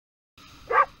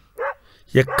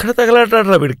ఎక్కడ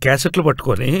తగలాటాడ్రా వీడు క్యాసెట్లు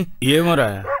పట్టుకొని? ఏమోరా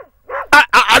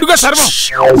అడుగు సర్వం.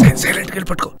 సైలెంట్కి వెళ్ళి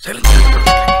పట్టుకో.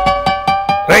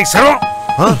 సర్వం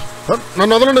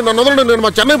నన్ను వదలండి, నన్ను వదలండి, నేను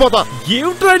మా చెన్నై పోతా.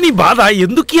 ఏమిట్రా నీ బాధ?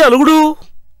 ఎందుకు అలుగుడు?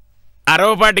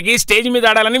 అరవ పాటకి స్టేజ్ మీద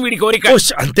ఆడాలని వీడి కోరిక.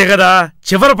 అంతే కదా,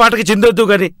 చివరి పాటకి చిందొద్దు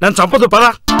గాని నన్ను చంపదు.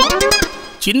 పదా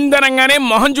చిందనంగానే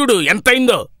మొహం చూడు ఎంత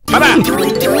అయిందో. పదా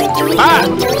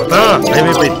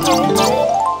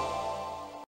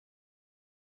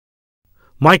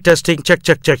mic testing. Check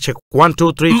check check check 1 2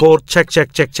 3 4 check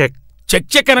check check check check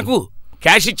check అనకు.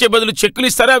 క్యాష్ ఇచ్చే బదులు చెక్కులు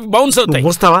ఇస్తారా, అవి బౌన్స్ అవుతాయి.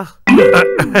 మోస్తావా?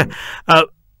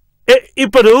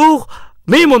 ఇప్పుడు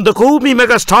మీ ముందుకు మీ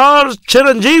మెగాస్టార్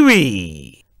చిరంజీవి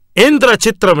ఇంద్ర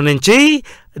చిత్రం నుంచి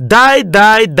దాయ్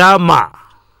దాయ్ దామా.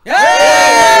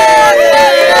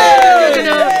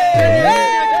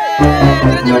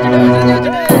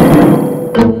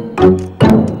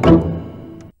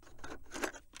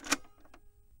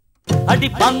 అడి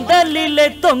పందలిలే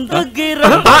తొందరగిర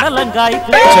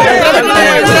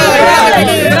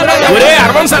ఒరే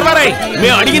అరవం సర్వారాయ్,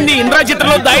 మేము అడిగింది ఇంద్రా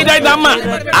చిత్రంలో దాయి దాయి దామ్మ,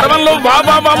 అరవంలో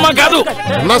బాబా బామ్మ కాదు.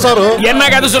 ఎన్నా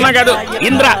కాదు, సున్నా కాదు,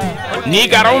 ఇంద్ర.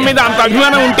 నీకు అరవం మీద అంత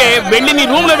అభిమానం ఉంటే వెళ్ళి నీ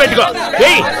రూమ్ లో పెట్టుకో.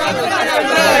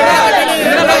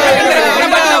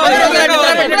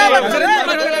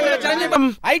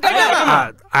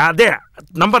 అదే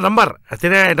నంబర్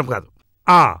తినే ఐటమ్ కాదు.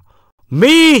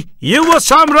 మీ యువ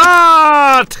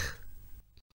సామ్రాట్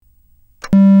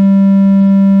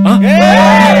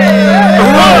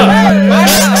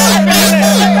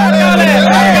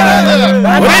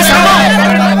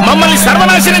మమ్మల్ని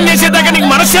సర్వనాశనం చేసేదాకా నీకు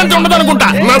మనశ్శాంతి ఉండదు అనుకుంటా.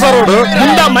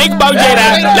 ముందా మైక్ బాగు చేయరా,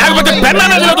 లేకపోతే పెన్నా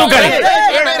నదిలో దూకాలి.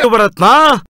 యువరత్న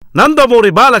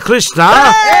నందమూరి బాలకృష్ణ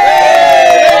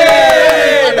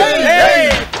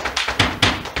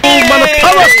మన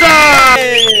పవర్ స్టార్.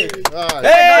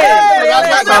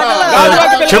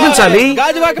 క్షమించాలి,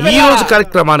 ఈ రోజు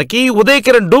కార్యక్రమానికి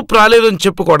ఉదయకిరణ్ డూప్ రాలేదని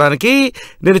చెప్పుకోవడానికి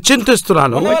నేను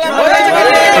చింతిస్తున్నాను.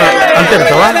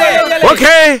 అంతేంటవా?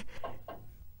 ఓకే,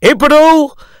 ఇప్పుడు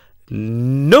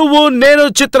నువ్వు నేను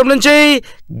చిత్రం నుంచి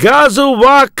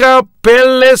గాజువాక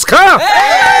పెళ్ళేస్కా.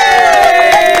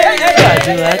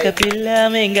 గాజువాక పిల్ల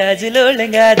మెంగాజులో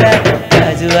లెంగాదా,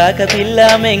 గాజువాక పిల్ల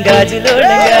మెంగాజులో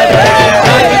లెంగాదా.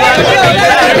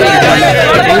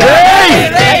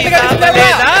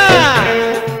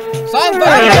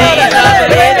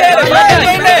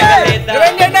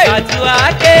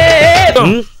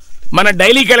 మన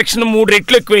డైలీ కలెక్షన్ 3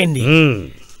 రెట్లు ఎక్కువైంది.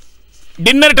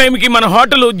 డిన్నర్ టైం కి మన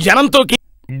హోటల్ జనంతో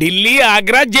ఢిల్లీ,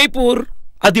 ఆగ్రా, జైపూర్.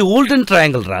 అది ఓల్డెన్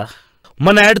ట్రయాంగిల్ రా.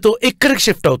 మన యాడ్తో ఎక్కడికి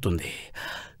షిఫ్ట్ అవుతుంది.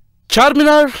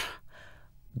 చార్మినార్,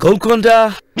 గోల్కొండ,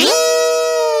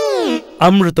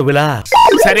 అమృత విలాస్.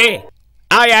 సరే,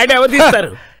 ఆ యాడ్ ఎవరు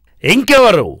తీస్తారు?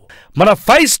 ఇంకెవరు, మన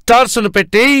 5 స్టార్స్ ను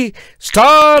పెట్టి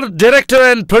స్టార్ డైరెక్టర్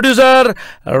అండ్ ప్రొడ్యూసర్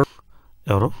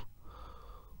ఎవరు?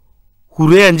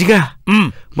 ఊరే అంజిగా.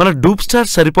 మన డూప్ స్టార్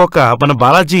సరిపోక మన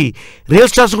బాలాజీ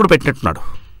రియల్ స్టార్స్ కూడా పెట్టినట్టున్నాడు.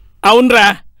 అవునరా,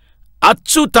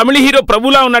 అచ్చు తమిళ హీరో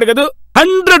ప్రభులా ఉన్నాడు కదా.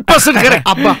 100% కరెక్ట్.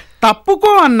 అబ్బా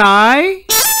తప్పుకో అన్నాయ్.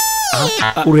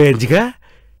 ఊరే అంజిగా,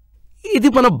 ఇది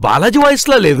మన బాలాజీ వాయిస్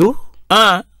లా లేదు.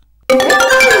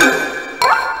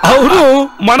 అవును,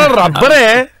 మన రబ్బరే.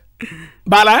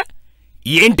 బాలా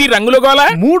ఏంటి రంగుల గోలా?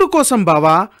 3 కోసం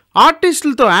బావా.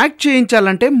 ఆర్టిస్టులతో యాక్ట్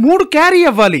చేయించాలంటే 3 క్యారీ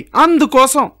అవ్వాలి,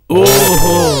 అందుకోసం.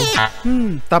 ఓహో,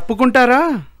 తప్పుకుంటారా?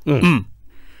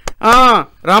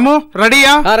 రాము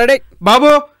రెడీయా? రెడీ.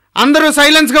 బాబు అందరూ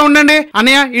సైలెన్స్ గా ఉండండి.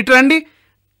 అన్నయ్య ఇటు రండి.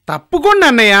 తప్పుకోండి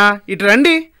అన్నయ్య, ఇటు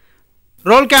రండి.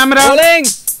 Roll camera,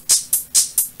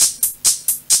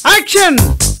 action.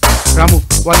 రాము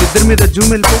వాళ్ళిద్దరి మీద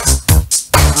జూమ్ వెళ్ళిపో.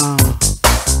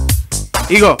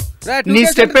 ఇగో నీ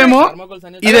స్టెప్ ఏమో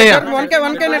ఇదయ్యా,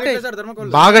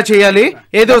 బాగా చేయాలి.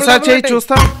 ఏదో ఒకసారి చేయి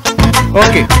చూస్తా.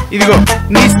 ఓకే, ఇదిగో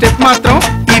నీ స్టెప్ మాత్రం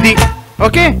ఇది.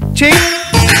 ఓకే చెయ్యి,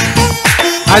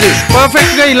 అది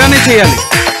పర్ఫెక్ట్ గా ఇలానే చేయాలి.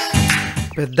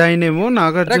 పెద్ద ఆయనేమో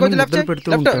నాగార్జున ముద్దలు పెడుతూ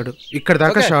ఉంటాడు. ఇక్కడ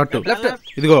దాకా షార్ట్.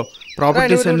 ఇదిగో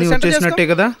ప్రాపర్టీస్ అన్ని వచ్చేసినట్టే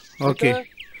కదా. ఓకే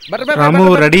రాము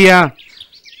రెడీయా?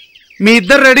 మీ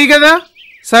ఇద్దరు రెడీ కదా?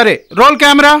 సరే roll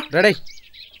camera, ready,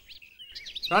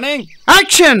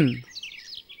 action.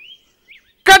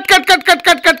 Cut cut cut cut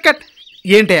cut cut cut.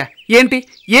 ఏంటయ్యా, ఏంటి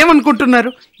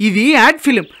ఏమనుకుంటున్నారు? ఇది యాడ్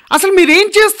ఫిలిం. అసలు మీరేం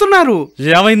చేస్తున్నారు?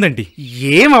 ఏమైందండి?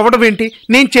 ఏం అవడం ఏంటి?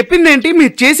 నేను చెప్పిందేంటి,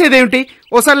 మీరు చేసేదేమిటి?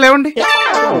 ఓసారి లేవండి.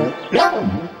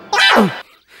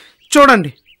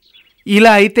 చూడండి,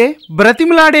 ఇలా అయితే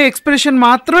బ్రతిమిలాడే ఎక్స్ప్రెషన్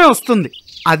మాత్రమే వస్తుంది.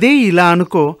 అదే ఇలా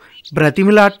అనుకో,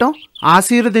 బ్రతిమిలాడటం,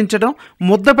 ఆశీర్వదించడం,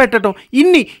 ముద్ద పెట్టడం,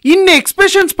 ఇన్ని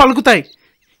ఎక్స్ప్రెషన్స్ పలుకుతాయి.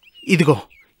 ఇదిగో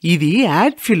ఇది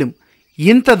యాడ్ ఫిలిం.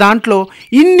 ఇంత దాంట్లో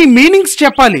ఇన్ని మీనింగ్స్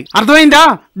చెప్పాలి. అర్థమైందా?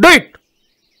 Do it.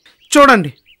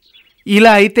 చూడండి,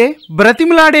 ఇలా అయితే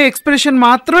బ్రతిమిలాడే ఎక్స్ప్రెషన్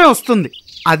మాత్రమే వస్తుంది.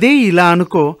 అదే ఇలా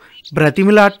అనుకో,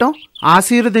 బ్రతిమిలాడటం,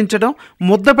 ఆశీర్వదించడం,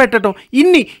 ముద్ద పెట్టడం,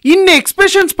 ఇన్ని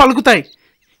ఎక్స్ప్రెషన్స్ పలుకుతాయి.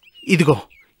 ఇదిగో,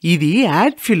 ఇది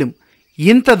యాడ్ ఫిలిం.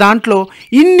 ఇంత దాంట్లో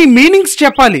ఇన్ని మీనింగ్స్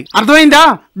చెప్పాలి. అర్థమైందా?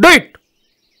 Do it.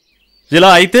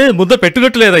 ఇలా అయితే ముద్ద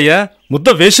పెట్టునట్లేదయ్యా, ముద్ద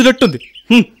వేసినట్టుంది.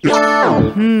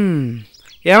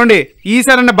 ఏమండి,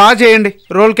 ఈసారన్నా బాగా చేయండి.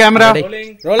 Roll camera,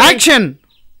 action.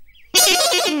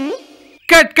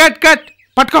 Cut cut cut.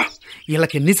 పట్టుకో.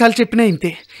 వీళ్ళకి ఎన్నిసార్లు చెప్పినా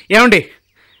ఇంతే. ఏమండి,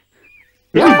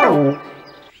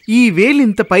 ఈ వేలు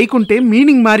ఇంత పైకుంటే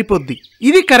మీనింగ్ మారిపోద్ది.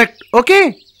 ఇది కరెక్ట్. Okay,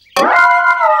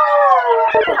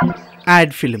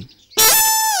 ad film.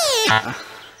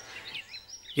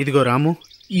 ఇదిగో రాము,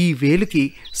 ఈ వేలుకి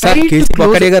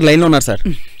లైన్ లో ఉన్నారు సార్.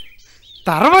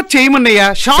 తర్వాత చేయమన్నయ్యా,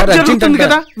 షాప్ జరుగుతుంది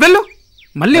కదా. వెళ్ళు.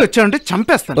 మళ్ళీ వచ్చావంటే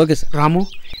చంపేస్తాను. Okay sir. రాము,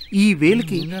 ఈ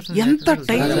వేలుకి ఎంత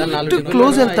టైట్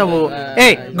క్లోజ్ వెళ్తావో. ఏ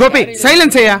గోపి,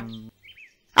 సైలెన్స్ అయ్యా.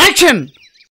 యాక్షన్.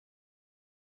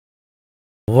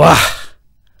 వాహ్,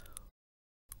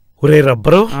 ఒరే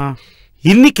రబ్బరు,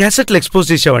 ఇన్ని క్యాసెట్లు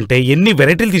ఎక్స్పోజ్ చేసావంటే ఎన్ని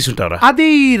వెరైటీలు తీసుంటారా? అది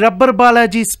రబ్బర్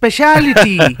బాలాజీ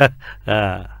స్పెషాలిటీ.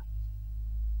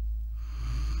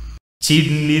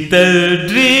 చిన్ని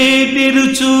తండ్రి నిన్ను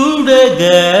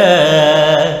చూడగా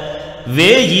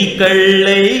వేయి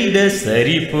కళ్ళైన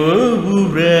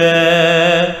సరిపోవురా,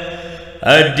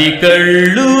 అడ్డి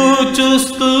కళ్ళు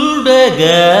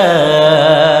చూస్తుండగా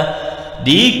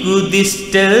నీకు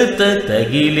దిష్టత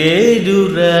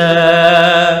తగిలేదురా,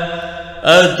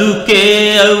 అదుకే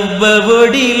అవ్వ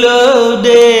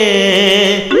ఒడిలోనే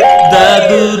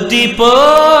దాగుంటి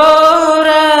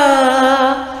పోరా,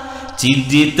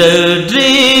 చిన్ని తండ్రి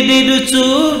నిన్ను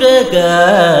చూడగా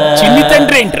చిన్ని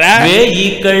తండ్రి ఏంట్రా? వేయి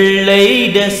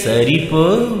కళ్ళైన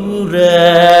సరిపోరా.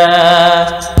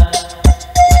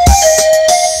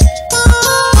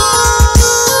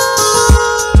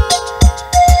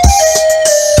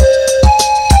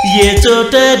 ఏ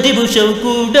చోట నిమిషం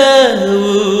కూడా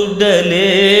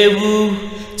ఉండలేవు,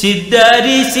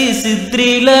 చిన్నారి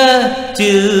శిశిద్రిలా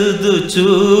చిల్దు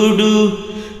చూడు,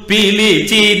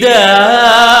 పిలిచిన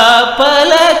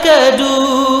పలకడు,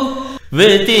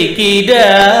 వెతికిన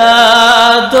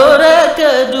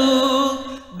దొరకదు,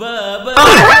 బాబా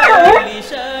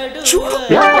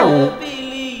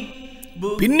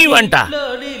పిన్ని వంట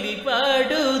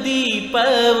పాడు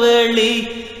దీపావళి,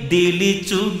 దిలి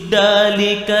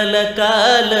చూడాలి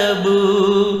కలకాలము,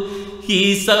 ఈ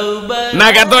సౌభాగ్యం.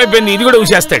 నాకు అర్థమైపోయింది, ఇది కూడా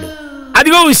ఊసేస్తాడు.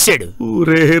 అదిగో ఊసాడు.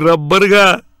 ఊరే రబ్బర్గా,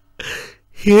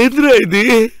 ఏంద్రా ఇది?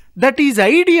 That is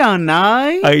idea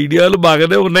అన్నాయ్. ఐడియాలు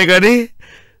బాగానే ఉన్నాయి కానీ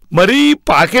మరి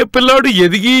పాకే పిల్లాడు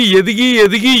ఎదిగి ఎదిగి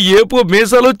ఎదిగి ఏపో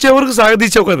మీసాలు వచ్చే వరకు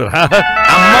సాగదీసావు కదరా.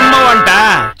 అమ్మమ్మ వంట.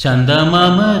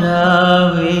 చందమామ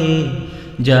రావే,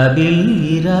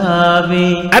 జాబిల్లి రావే,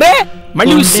 అరే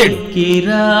మళ్ళీ ఊసాడు.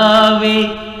 రావే,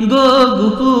 గోగు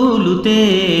పూలు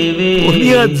తేవే,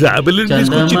 జాబిల్ని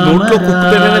తీసుకొచ్చి నోట్లో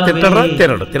కుక్కుతేనే తింటారా?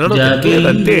 తినడు తినడు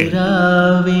అంతే.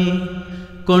 రావే,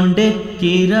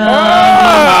 కొండెక్కి రావే,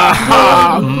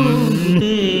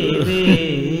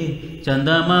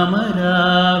 చందమామ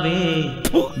రావే,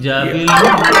 జాబిల్లి.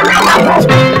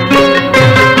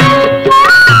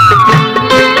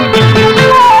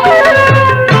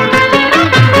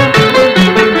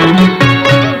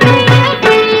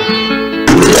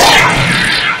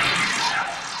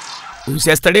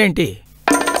 ఊసేస్తాడేంటి?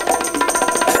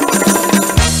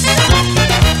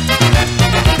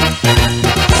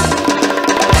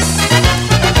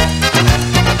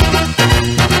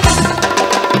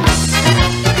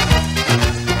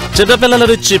 చిన్నపిల్లల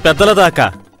నుంచి పెద్దల దాకా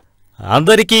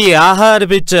అందరికీ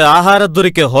ఆహారమిచ్చే ఆహారం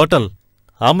దొరికే హోటల్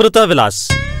అమృత విలాస్.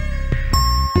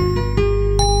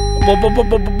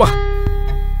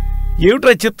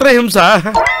 ఏమిట్రా చిత్రహింస?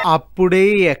 అప్పుడే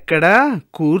ఎక్కడ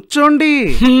కూర్చోండి.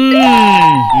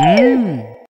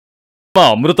 మా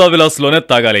అమృత విలాస్ లోనే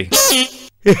తాగాలి.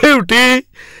 ఏమిటి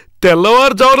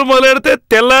తెల్లవారుజామున మొదలెడితే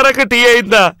తెల్లారక టీ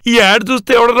అయిందా? ఈ యాడ్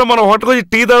చూస్తే ఎవడన్నా మన హోటల్ వచ్చి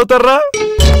టీ తాగుతారా?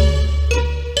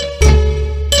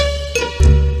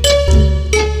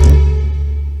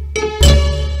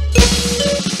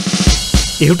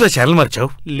 ఏమిటో ఛానల్ మార్చావు?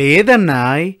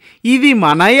 లేదన్నాయ్, ఇది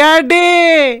మన యాడే.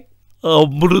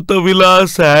 అమృత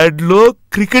విలాస్ యాడ్ లో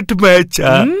క్రికెట్ మ్యాచ్.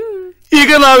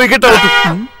 ఇక నా వికెట్ అవుట్.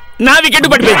 నా వికెట్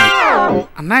పడిపోయింది.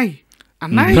 అన్నాయ్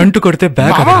అన్నాయ్, ఫ్రంట్ కొడితే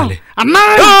బ్యాక్ అనాలి.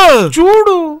 అన్నాయ్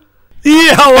చూడు.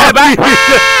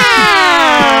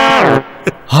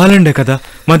 హాలండే కదా,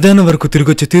 మధ్యాహ్నం వరకు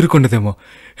తిరిగొచ్చి తీరుకుండదేమో.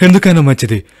 ఎందుకైనా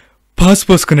మంచిది పాస్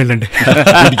పోసుకుని వెళ్ళండి.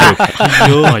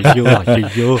 అయ్యో అయ్యో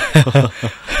అయ్యో.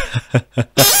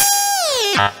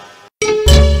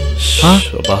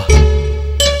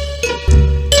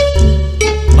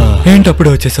 ఏంటప్పుడు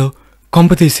వచ్చేసావు?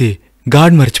 కొంప తీసి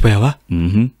గార్డ్ మర్చిపోయావా?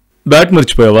 బ్యాట్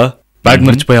మర్చిపోయావా? బ్యాట్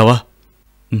మర్చిపోయావా?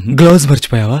 గ్లౌజ్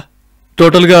మర్చిపోయావా?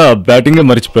 టోటల్ గా బ్యాటింగ్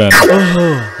మర్చిపోయాను. ఓహో,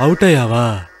 అవుట్ అయ్యావా?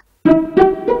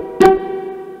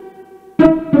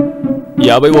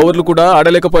 50 ఓవర్లు కూడా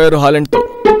ఆడలేకపోయారు హాలండ్తో.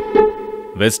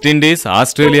 వెస్టిండీస్,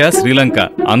 ఆస్ట్రేలియా, శ్రీలంక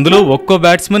అందులో ఒక్కో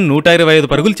బ్యాట్స్మెన్ 125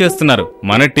 పరుగులు చేస్తున్నారు.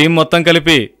 మన టీం మొత్తం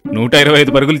కలిపి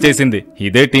 125 పరుగులు చేసింది.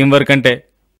 ఇదే టీం వర్క్ అంటే.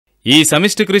 ఈ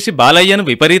సమిష్టి కృషి బాలయ్యను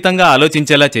విపరీతంగా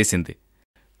ఆలోచించేలా చేసింది.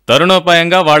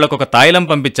 తరుణోపాయంగా వాళ్లకొక తాయిలం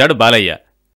పంపించాడు బాలయ్య.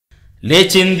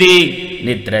 లేచింది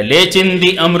నిద్ర లేచింది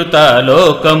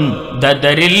అమృతలోకం,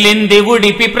 దద్దరిల్లింది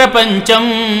ఉడిపి ప్రపంచం.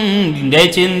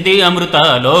 లేచింది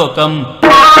అమృతలోకం.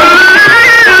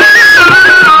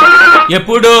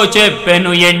 ఎప్పుడో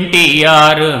చెప్పెను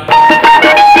ఎన్టీఆర్,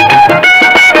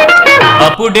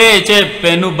 అప్పుడే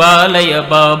చెప్పెను బాలయ్య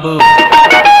బాబు.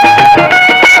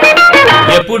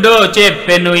 ఎప్పుడో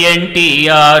చెప్పెను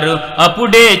ఎన్టీఆర్,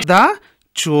 అప్పుడే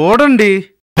చూడండి.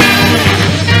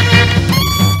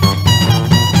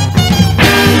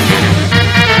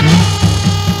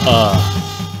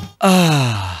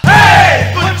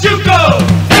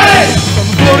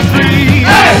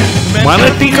 మన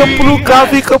టీ కప్పులు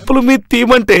కాఫీ కప్పులు మీద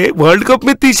తీయమంటే వరల్డ్ కప్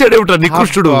మీద తీసాడేమిటా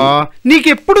నికృష్టుడు?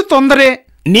 నీకెప్పుడు తొందరే,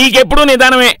 నీకెప్పుడు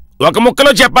నిదానమే. ఒక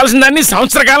ముక్కలో చెప్పాల్సిన దాన్ని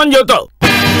సంవత్సర కాలం చెబుతావు.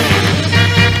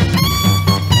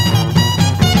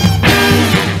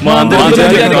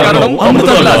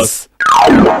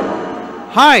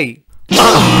 హాయ్,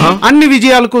 అన్ని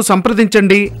విజయాలకు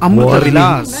సంప్రదించండి అమృత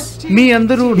విలాస్. మీ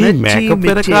అందరూ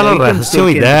రహస్యం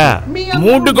ఇదా?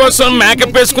 మూడ్ కోసం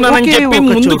మేకప్ వేసుకున్నానని చెప్పి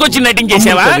ముందుకొచ్చి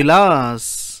నటించేసావా? విలాస్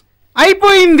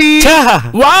అయిపోయింది.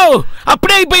 వావ్,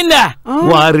 అప్పుడే అయిపోయిందా?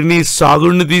 వారిని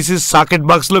సాగుడిని తీసి సాకెట్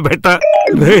బాక్స్ లో పెట్ట.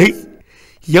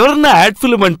 ఎవరన్నా యాడ్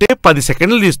ఫిల్మ్ అంటే 10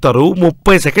 సెకండ్లు తీస్తారు,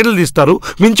 30 సెకండ్లు తీస్తారు,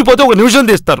 మించిపోతే 1 నిమిషం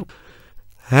తీస్తారు.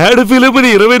 యాడ్ ఫిల్మ్ ని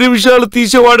 20 నిమిషాలు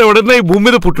తీసేవాడు ఎవడన్నా ఈ భూమి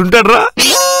మీద పుట్టుంటాడ్రా?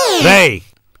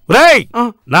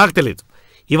 నాకు తెలియదు.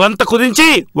 ఇవంతా కుదించి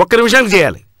 1 నిమిషానికి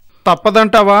చేయాలి.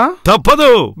 తప్పదంటావా? తప్పదు.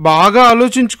 బాగా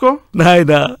ఆలోచించుకో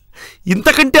నాయనా.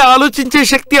 ఇంతకంటే ఆలోచించే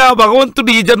శక్తి ఆ భగవంతుడు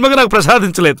ఈ జన్మగా నాకు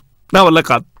ప్రసాదించలేదు. నా వల్ల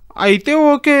కాదు. అయితే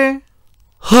ఓకే.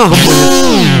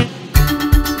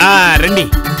 రండి,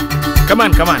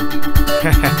 కమాన్ కమాన్.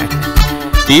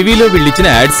 టీవీలో వీళ్ళిచ్చిన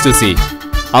యాడ్స్ చూసి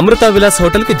అమృత విలాస్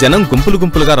హోటల్కి జనం గుంపులు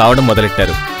గుంపులుగా రావడం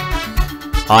మొదలెట్టారు.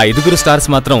 ఆ 5 స్టార్స్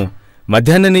మాత్రం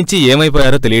మధ్యాహ్నం నుంచి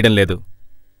ఏమైపోయారో తెలియడం లేదు.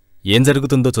 ఏం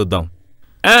జరుగుతుందో చూద్దాం.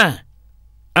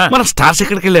 మన స్టార్స్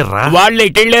ఎక్కడికి వెళ్ళారా? వాళ్ళు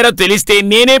ఎటెళ్ళారో తెలిస్తే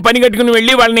నేనే పని కట్టుకుని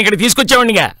వెళ్ళి వాళ్ళని ఇక్కడ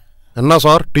తీసుకొచ్చేవాడిగా. అన్నా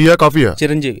సార్, టీయా కాఫీయా?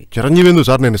 చిరంజీవి ఎందుకు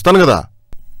సార్, నేను ఇస్తాను కదా.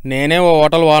 నేనే ఓ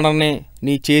హోటల్ ఓనర్ని.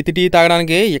 నీ చేతి టీ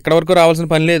తాగడానికి ఇక్కడ వరకు రావాల్సిన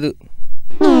పని లేదు.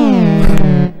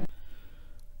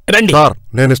 రండి సార్,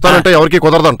 నేను ఇస్తానంటే ఎవరికి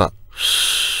కుదరదంట.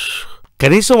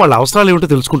 కనీసం వాళ్ళ అవసరాలు ఏమిటో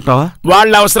తెలుసుకుంటున్నావా?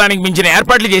 వాళ్ళ అవసరానికి మించిన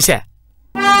ఏర్పాట్లు చేశా.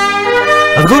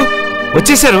 అదిగో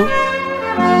వచ్చేసారు.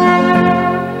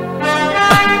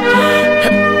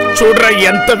 చూడరా,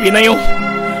 ఎంత వినయం,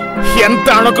 ఎంత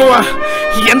అణకువ,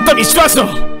 ఎంత విశ్వాసం.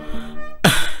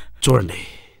 చూడండి,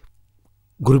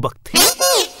 గురుభక్తి.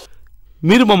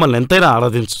 మీరు మమ్మల్ని ఎంతైనా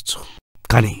ఆరాధించవచ్చు,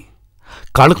 కానీ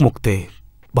కాళ్ళకు మొక్కితే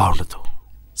బాగుండదు.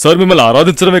 సార్, మిమ్మల్ని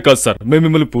ఆరాధించడమే కాదు సార్, మేము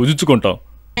మిమ్మల్ని పూజించుకుంటాం.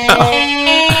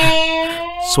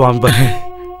 స్వామి,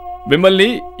 మిమ్మల్ని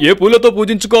ఏ పూలతో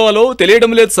పూజించుకోవాలో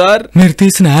తెలియడం లేదు సార్. మీరు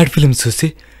తీసిన యాడ్ ఫిల్మ్స్ చూసి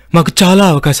మాకు చాలా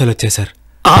అవకాశాలు వచ్చాయి సార్.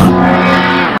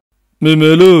 మీ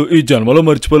మేలు ఈ జన్మలో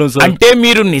మర్చిపోలేం సార్. అంటే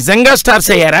మీరు నిజంగా స్టార్స్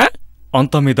అయ్యారా?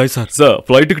 అంతా మీ దయ సార్. సార్,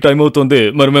 ఫ్లైట్ కి టైం అవుతుంది,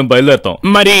 మరి మేము బయలుదేరుతాం.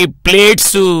 మరి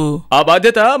ప్లేట్స్? ఆ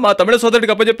బాధ్యత మా తమిళ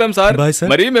సోదరుడికి అప్పచెప్పాం సార్. Bye sir.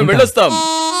 మరి మేము వెళ్ళొస్తాం.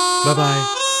 Bye bye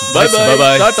bye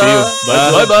bye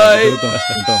bye bye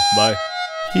bye.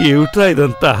 ఏమిట్రా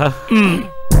ఇదంతా?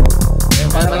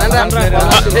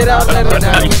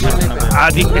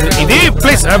 అది ఇది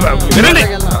ప్లీజ్ వినండి.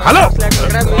 హలో,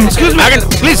 ఎక్స్క్యూజ్ మీ, ఆగండి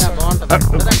please.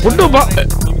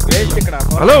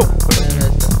 Hello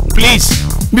please,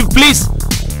 please.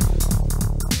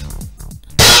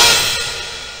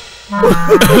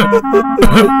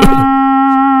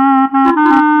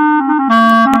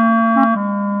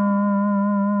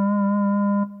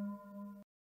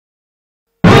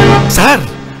 Sir,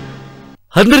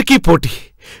 అందరికీ పోటీ,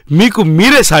 మీకు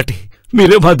మీరే సాటి,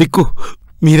 మీరే మా దిక్కు.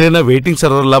 మీరైనా వెయిటింగ్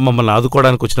సర్వర్లా మమ్మల్ని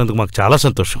ఆదుకోవడానికి వచ్చినందుకు మాకు చాలా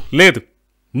సంతోషం. లేదు,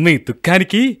 మీ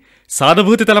దుఃఖానికి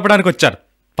సానుభూతి తెలపడానికి వచ్చారు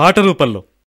పాట రూపంలో.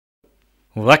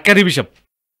 ఒక్క నిమిషం.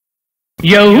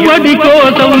 ఎవడి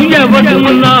కోసం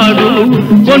ఎవడున్నాడు,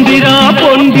 పొందిరా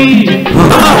పొంది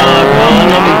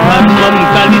ధర్మం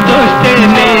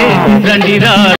కలిసొస్తేనే రండిరా.